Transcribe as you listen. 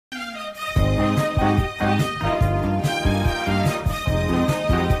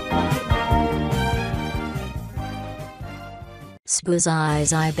Spu's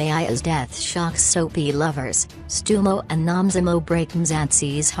Isabaya's death shocks soapie lovers, Stumo and Namzamo break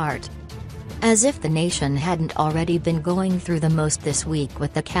Mzansi's heart. As if the nation hadn't already been going through the most this week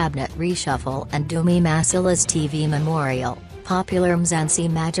with the cabinet reshuffle and Dumi Masila's TV memorial, popular Mzansi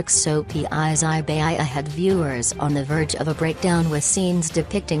magic soapie Isibaya had viewers on the verge of a breakdown with scenes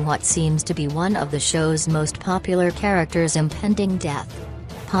depicting what seems to be one of the show's most popular characters' impending death.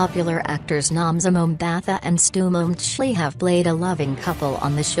 Popular actors Namzamo Mbatha and Stumo Mtshali have played a loving couple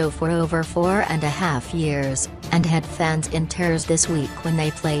on the show for over 4.5 years, and had fans in tears this week when they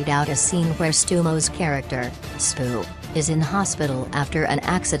played out a scene where Stumo's character, Spu, is in hospital after an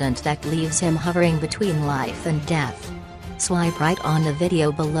accident that leaves him hovering between life and death. Swipe right on the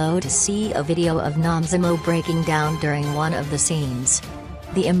video below to see a video of Namzamo breaking down during one of the scenes.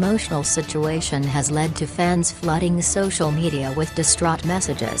 The emotional situation has led to fans flooding social media with distraught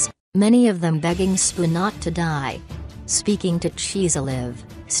messages, many of them begging Spu not to die. Speaking to Chizaliv,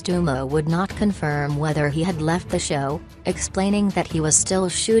 Stumo would not confirm whether he had left the show, explaining that he was still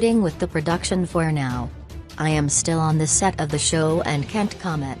shooting with the production for now. "I am still on the set of the show and can't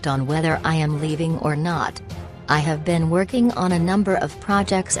comment on whether I am leaving or not. I have been working on a number of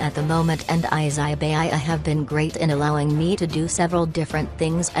projects at the moment, and Isibaya have been great in allowing me to do several different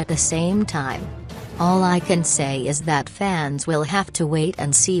things at the same time. All I can say is that fans will have to wait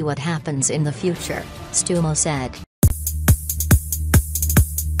and see what happens in the future," Stumo said.